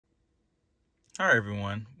Hi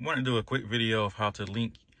everyone, I want to do a quick video of how to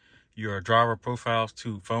link your driver profiles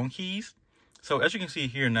to phone keys. So as you can see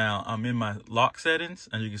here now, I'm in my lock settings,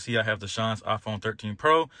 and you can see I have Deshawn's iPhone 13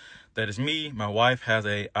 Pro. That is me. My wife has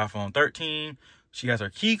a iPhone 13. She has her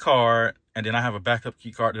key card, and then I have a backup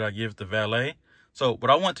key card that I give to valet. So what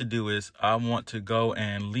I want to do is I want to go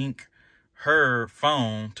and link her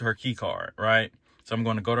phone to her key card, right? So I'm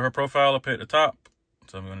going to go to her profile up at the top.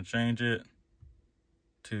 So I'm going to change it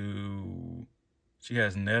to... She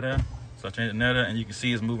has Netta, so I changed it to Netta, and you can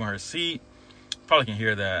see it's moving her seat. Probably can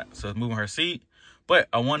hear that, so it's moving her seat. But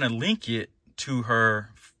I want to link it to her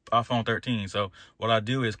iPhone 13. So what I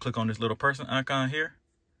do is click on this little person icon here,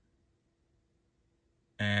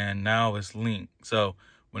 and now it's linked. So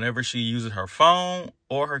whenever she uses her phone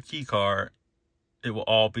or her key card, it will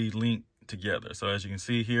all be linked together. So as you can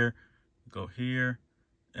see here, go here,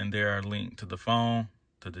 and they are linked to the phone,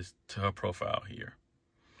 to her profile here.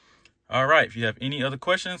 All right, if you have any other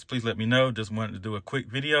questions, please let me know. Just wanted to do a quick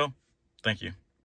video. Thank you.